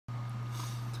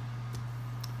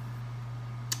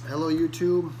Hello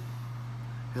YouTube,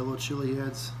 hello chili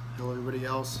heads, hello everybody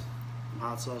else.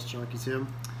 I'm HotSauceJunkie Tim,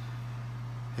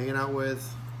 hanging out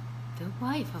with the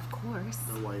wife, of course.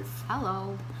 the wife.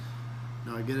 Hello.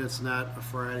 Now again, it's not a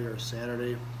Friday or a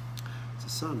Saturday, it's a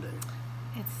Sunday.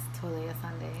 It's totally a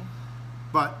Sunday.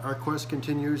 But our quest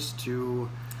continues to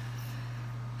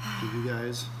give you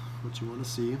guys what you want to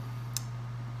see.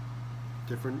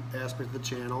 Different aspect of the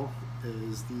channel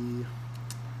is the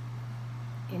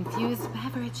infused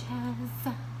beverages.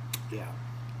 Yeah,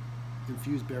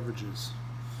 infused beverages.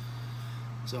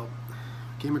 So,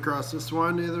 came across this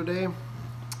one the other day.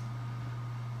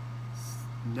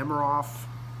 Nemiroff,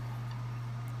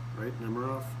 right?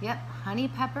 Nemiroff? Yep, honey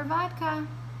pepper vodka.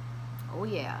 Oh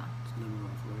yeah. It's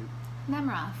Nemiroff, right?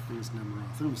 Nemiroff. I think it's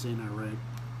Nemiroff. I think I'm saying that right.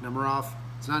 Nemiroff.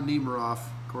 It's not Nemiroff,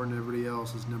 according to everybody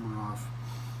else. It's Nemiroff.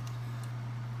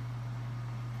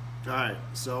 Alright,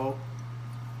 so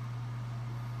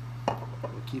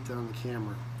we'll keep that on the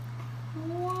camera.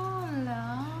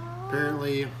 Voila.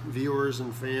 Apparently, viewers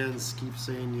and fans keep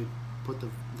saying you put the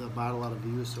bottle out of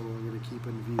view, so we're going to keep it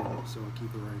in view. So we'll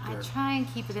keep it right there. I try and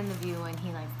keep it in the view, and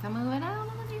he likes to move it out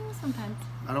of the view sometimes.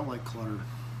 I don't like clutter.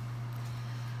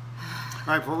 All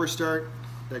right, before we start,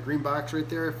 that green box right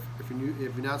there, if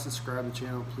you're not subscribed to the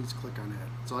channel, please click on that.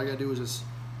 So all you got to do is just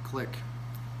click.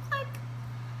 Click.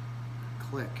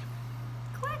 Click.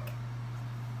 Click.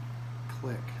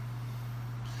 Click.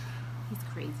 He's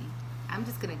crazy. I'm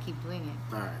just going to keep doing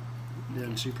it. All right. Okay.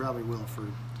 And she probably will for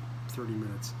 30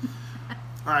 minutes.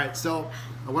 All right, so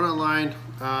I went online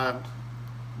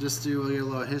just to get a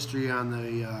little history on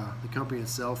the company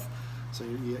itself. So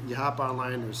you hop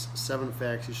online, there's 7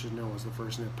 facts you should know is the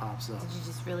first thing that pops up. Did you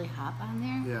just really hop on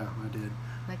there? Yeah, I did.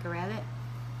 Like a rabbit?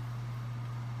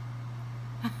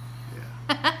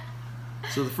 Yeah.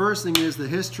 So the first thing is the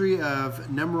history of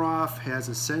Nemiroff has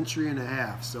a century and a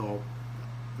half. So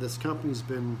this company's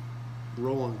been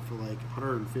rolling for like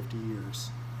 150 years.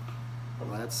 Well,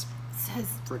 that's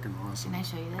freaking awesome. Can I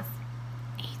show you this?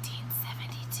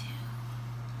 1872.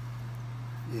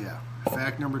 Yeah.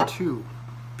 Fact number 2.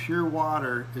 Pure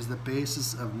water is the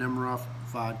basis of Nemiroff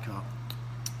Vodka.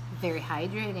 Very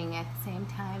hydrating at the same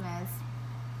time as...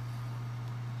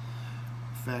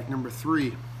 Fact number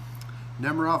 3.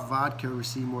 Nemiroff Vodka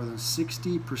received more than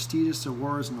 60 prestigious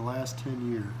awards in the last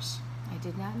 10 years. I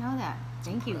did not know that.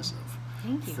 Thank you. Impressive.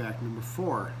 Thank you. Fact number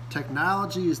 4.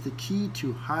 Technology is the key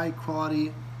to high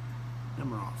quality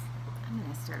Nemiroff. I'm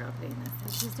going to start opening this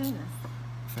as she's doing this.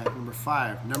 Fact number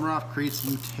 5. Nemiroff creates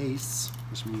new tastes,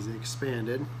 which means they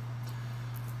expanded.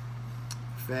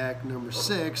 Fact number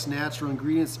 6. Natural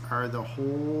ingredients are the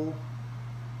whole...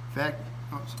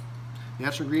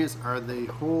 Natural ingredients are the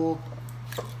whole...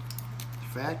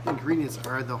 Fact ingredients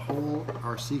are the whole,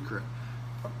 our secret.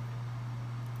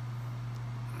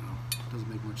 Doesn't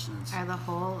make much sense. Are the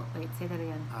whole... Wait, say that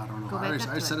again. I don't know. Go back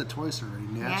I said it twice already.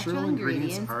 Natural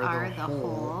ingredients are the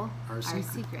whole, our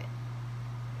secret.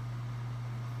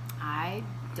 I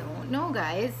don't know,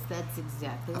 guys. That's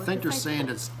exactly what I think they're saying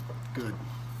it's good.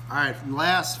 All right, and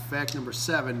last, fact number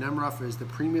 7. Nemiroff is the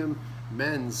premium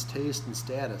men's taste and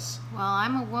status. Well,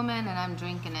 I'm a woman and I'm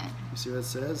drinking it. You see what it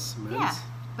says? Men's? Yeah,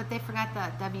 but they forgot the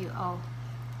W-O.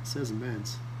 It says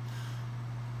men's.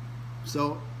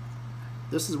 So,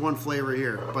 this is one flavor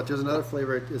here, but there's another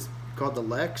flavor. It's called the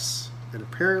Lex, and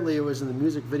apparently it was in the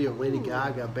music video Lady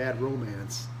Gaga, Bad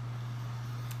Romance.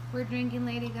 We're drinking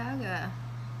Lady Gaga.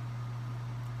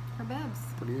 Her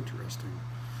bebs. Pretty interesting.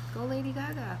 Go Lady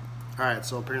Gaga. All right,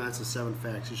 so apparently that's the 7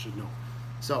 facts you should know.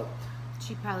 So,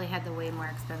 she probably had the way more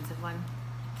expensive one.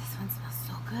 This one smells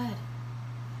so good.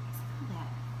 Smell that.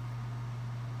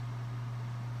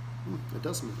 It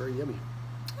does smell very yummy.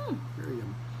 Mm. Very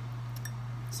yummy.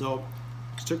 So,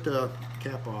 just took the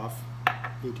cap off.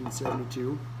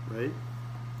 1872, right?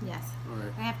 Yes. All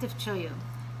right. I have to show you.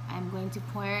 I'm going to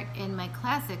pour it in my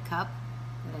classic cup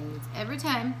that I use every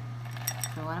time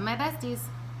for one of my besties,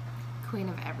 Queen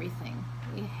of Everything.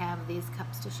 We have these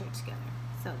cups to share together.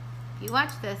 So, if you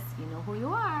watch this, you know who you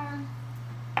are.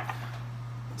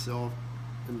 So,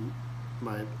 in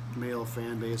my male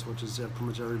fan base, which is pretty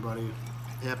much everybody,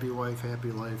 happy wife,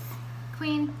 happy life.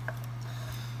 Queen.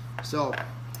 So,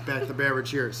 back to the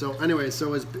beverage here. So, anyway,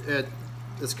 so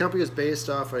this company is based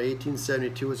off of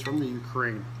 1872. It's from the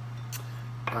Ukraine.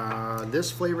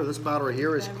 This flavor, this bottle right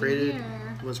here, was created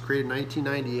in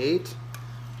 1998.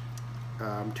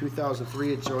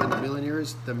 2003, it joined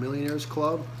the Millionaires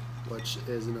Club, which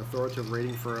is an authoritative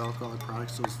rating for alcoholic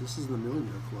products. So this is the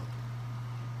Millionaire Club.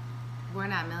 We're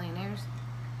not millionaires,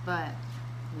 but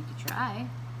we could try.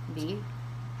 Here,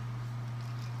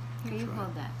 you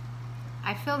hold that.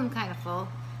 I filled them kind of full.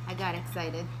 I got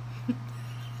excited.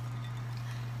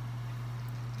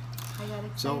 I got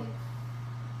excited. So,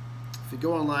 if you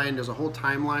go online, there's a whole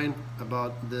timeline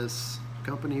about this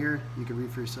company here. You can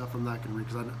read for yourself. I'm not going to read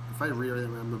because if I read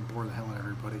everything, I'm going to bore the hell out of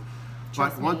everybody.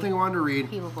 Trust But one me, thing I wanted to read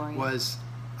people bore you. was,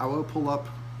 I will pull up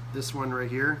this one right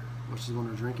here, which is the one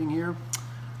we're drinking here.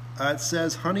 It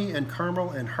says, honey and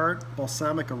caramel and heart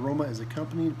balsamic aroma is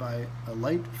accompanied by a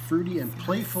light, fruity, and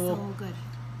playful, so good.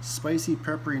 spicy,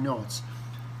 peppery notes.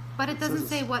 But it doesn't says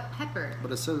say what pepper.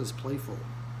 But it says it's playful.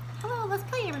 Hello, let's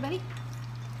play, everybody.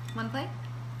 Want to play?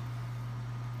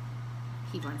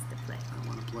 He wants to play. I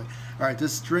want to play. All right,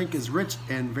 this drink is rich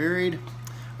and varied.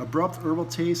 Abrupt herbal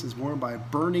taste is warmed by a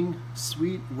burning,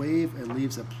 sweet wave and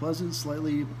leaves a pleasant,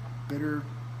 slightly bitter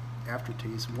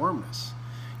aftertaste warmness.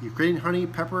 Ukrainian honey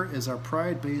pepper is our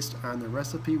pride based on the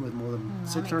recipe with more than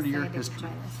 600-year history.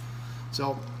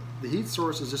 So the heat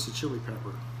source is just a chili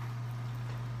pepper.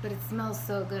 But it smells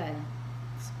so good. It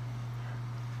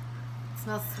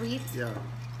smells sweet. Yeah.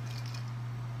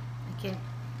 I can't.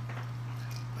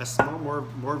 I smell more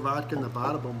vodka in the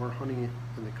bottle, but more honey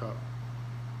in the cup.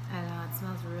 I don't know. It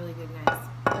smells really good, guys.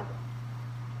 All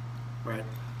right,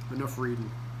 enough reading.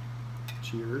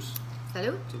 Cheers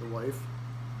Salud to the wife,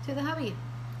 to the hubby.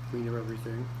 queen of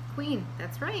everything. Queen.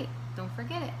 That's right. Don't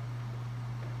forget it.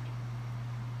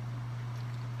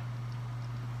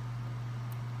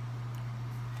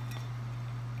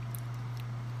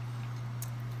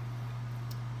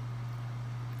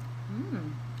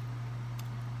 Mmm.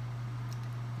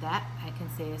 That I can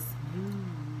say is smooth.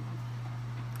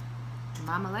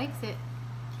 Mama likes it.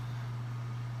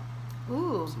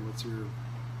 Ooh. So what's your?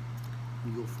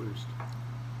 You go first.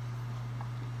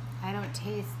 I don't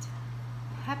taste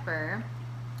pepper.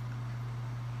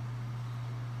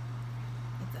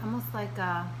 It's almost like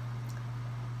a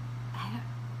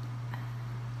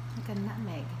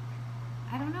nutmeg.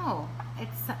 I don't know.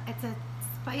 It's a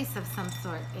spice of some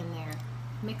sort in there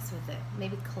mixed with it.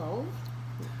 Maybe clove?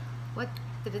 What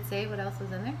did it say? What else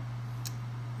was in there?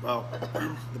 Well,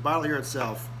 the bottle here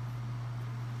itself,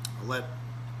 I'll let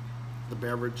the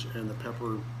beverage and the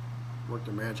pepper work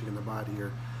their magic in the body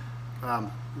here.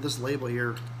 This label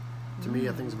here, to me,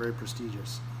 I think is very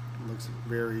prestigious. It looks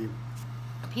very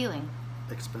Appealing.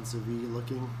 expensive-y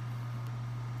looking.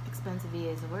 Expensive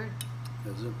is a word.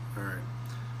 Is it? All right.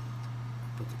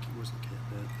 But where's the cap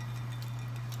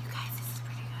at? You guys, this is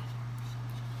pretty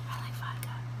good. I like vodka.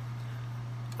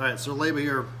 All right, so label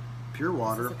here, pure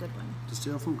water, This is a good one.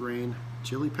 distilled from grain,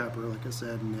 chili pepper, like I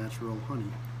said, and natural honey.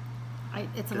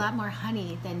 It's a Okay. lot more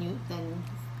honey than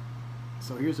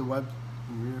So here's the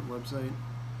website.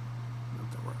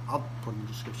 I'll put it in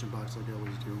the description box like I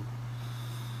always do.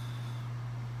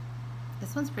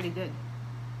 this one's pretty good.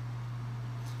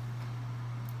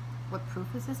 What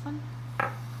proof is this one?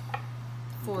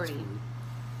 40.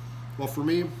 Well, for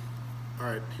me, all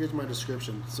right, here's my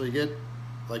description. So you get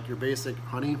like your basic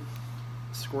honey,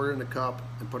 squirt it in a cup,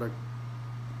 and put a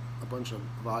bunch of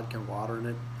vodka and water in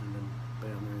it, and then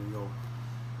bam, there you go.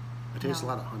 It tastes a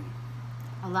lot of honey.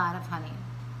 A lot of honey,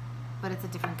 but it's a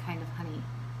different kind of honey.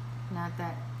 Not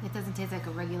that it doesn't taste like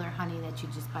a regular honey that you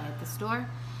just buy at the store.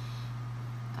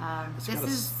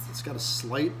 It's got a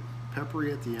slight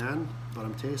peppery at the end, but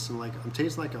I'm tasting like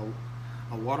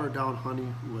a watered down honey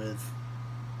with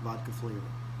vodka flavor.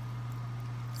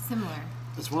 Similar.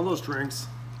 It's one of those drinks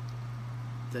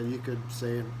that you could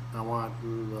say, I want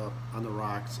on the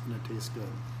rocks, and it tastes good.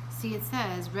 See, it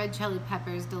says red chili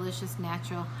peppers, delicious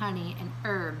natural honey, and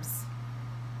herbs.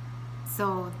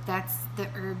 So that's the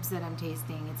herbs that I'm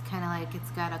tasting. It's kind of like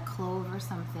it's got a clove or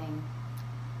something.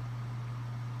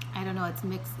 I don't know. It's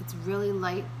mixed. It's really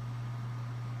light,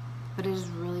 but it is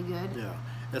really good. Yeah,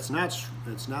 it's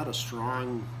not a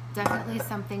strong. Definitely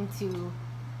something to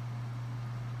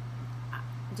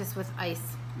just with ice.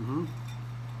 Mm-hmm.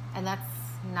 And that's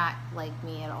not like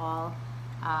me at all.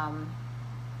 I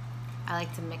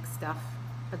like to mix stuff,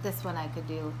 but this one I could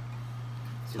do.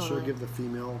 So Totally. she'll give the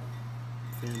female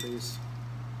fan base.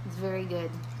 It's very good.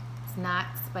 It's not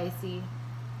spicy.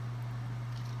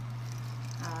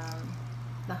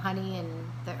 The honey and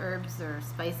the herbs or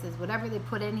spices, whatever they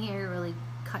put in here, really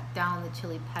cut down the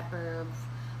chili pepper,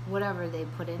 whatever they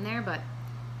put in there, but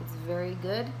it's very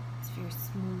good. It's very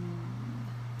smooth.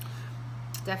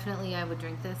 Definitely I would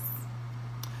drink this.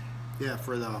 Yeah,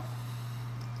 for the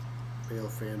male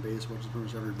fan base, which is pretty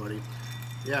much everybody.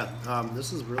 Yeah,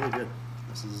 this is really good.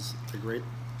 This is a great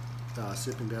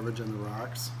sipping beverage on the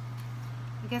rocks.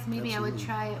 I guess maybe I would Absolutely.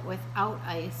 try it without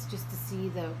ice just to see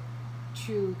the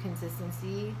true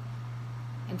consistency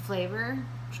and flavor,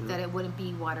 Sure. that it wouldn't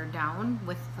be watered down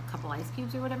with a couple ice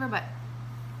cubes or whatever, but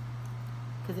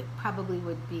because it probably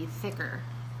would be thicker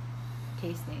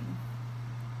tasting.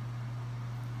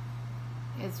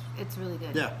 It's really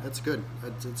good. Yeah, it's good.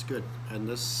 It's good. And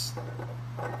this,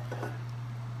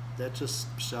 that just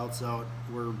shouts out,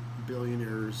 we're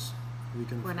billionaires. We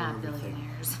can We're afford not everything.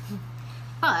 billionaires,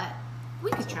 but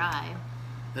we could try.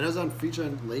 And it was on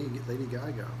featuring Lady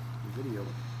Gaga the video.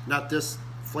 Not this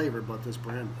flavor, but this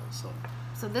brand does.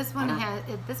 So this one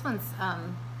this one's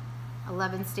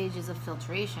 11 stages of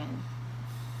filtration.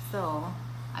 So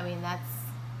I mean that's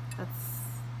a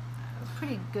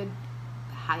pretty good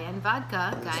high-end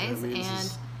vodka, guys. That means And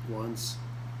is once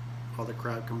all the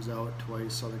crap comes out,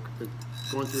 twice all the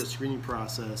going through a screening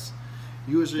process.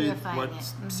 Usually, Purifying what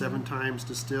it. 7 times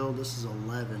distilled. This is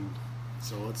 11,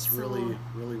 so it's really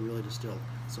distilled.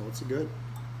 So it's a good.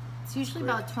 it's usually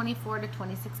about $24 to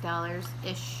 $26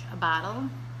 ish a bottle.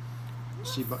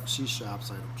 She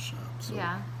shops. I don't shop. So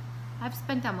Yeah, I've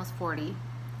spent almost $40.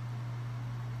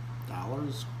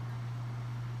 dollars.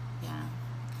 Yeah.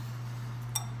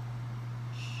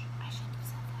 Shh, I shouldn't have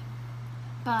said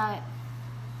that.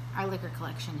 But our liquor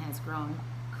collection has grown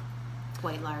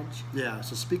quite large. Yeah.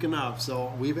 So speaking of,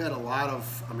 so we've had a lot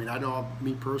of. I mean, I know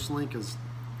me personally because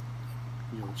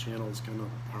the channel is kind of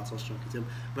HotSauceJunkie Tim,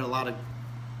 but a lot of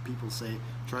people say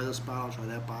try this bottle, try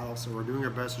that bottle. So we're doing our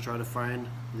best to try to find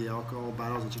the alcohol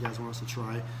bottles that you guys want us to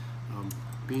try.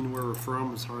 Being where we're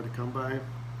from, it's hard to come by.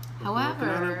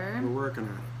 However, we're working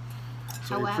on it.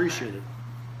 So I appreciate it.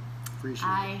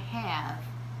 I have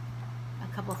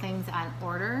a couple things on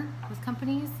order with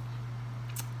companies,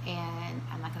 and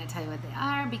I'm not going to tell you what they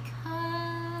are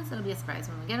because it'll be a surprise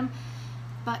when we get them.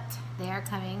 But they are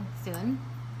coming soon,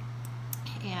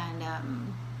 and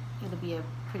it'll be a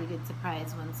pretty good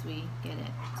surprise once we get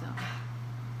it. So.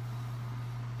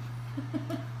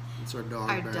 It's our dog.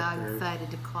 Our back dog there.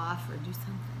 decided to cough or do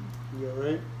something. You all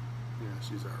right? Yeah,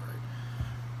 she's all right.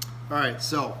 All right,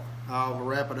 so we'll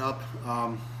wrap it up.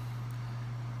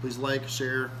 Please like,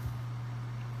 share,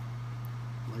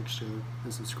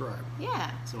 and subscribe.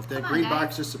 Yeah. So if that Come on, green guys.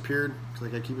 box disappeared,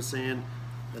 like I keep saying,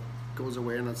 that goes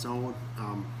away on its own.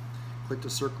 Click the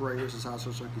circle right here. This is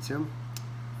HotSauceJunkie Tim.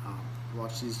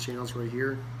 Watch these channels right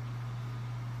here.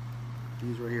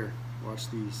 These right here. Watch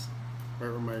these. Right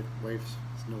where my wife's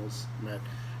nose met.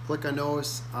 Click on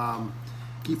those.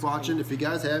 Keep watching. If you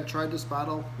guys have tried this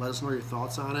bottle, let us know your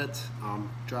thoughts on it.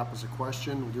 Drop us a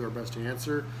question. We'll do our best to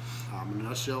answer. In a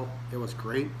nutshell, it was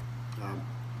great.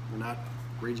 We're not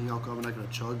raging alcohol. We're not going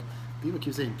to chug. People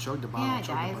keep saying chug the bottle. Yeah, chug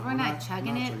the guys, bottle. we're not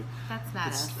chugging it. chugging. That's not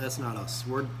us. That's not us.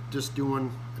 We're just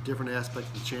doing a different aspect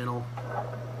of the channel.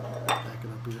 Back it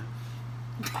up here.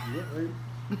 Yeah,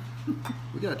 right.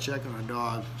 We gotta check on our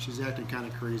dog. She's acting kind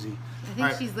of crazy. I think All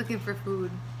right. she's looking for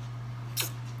food.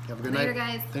 Have a good Later,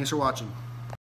 night. guys. Thanks for watching.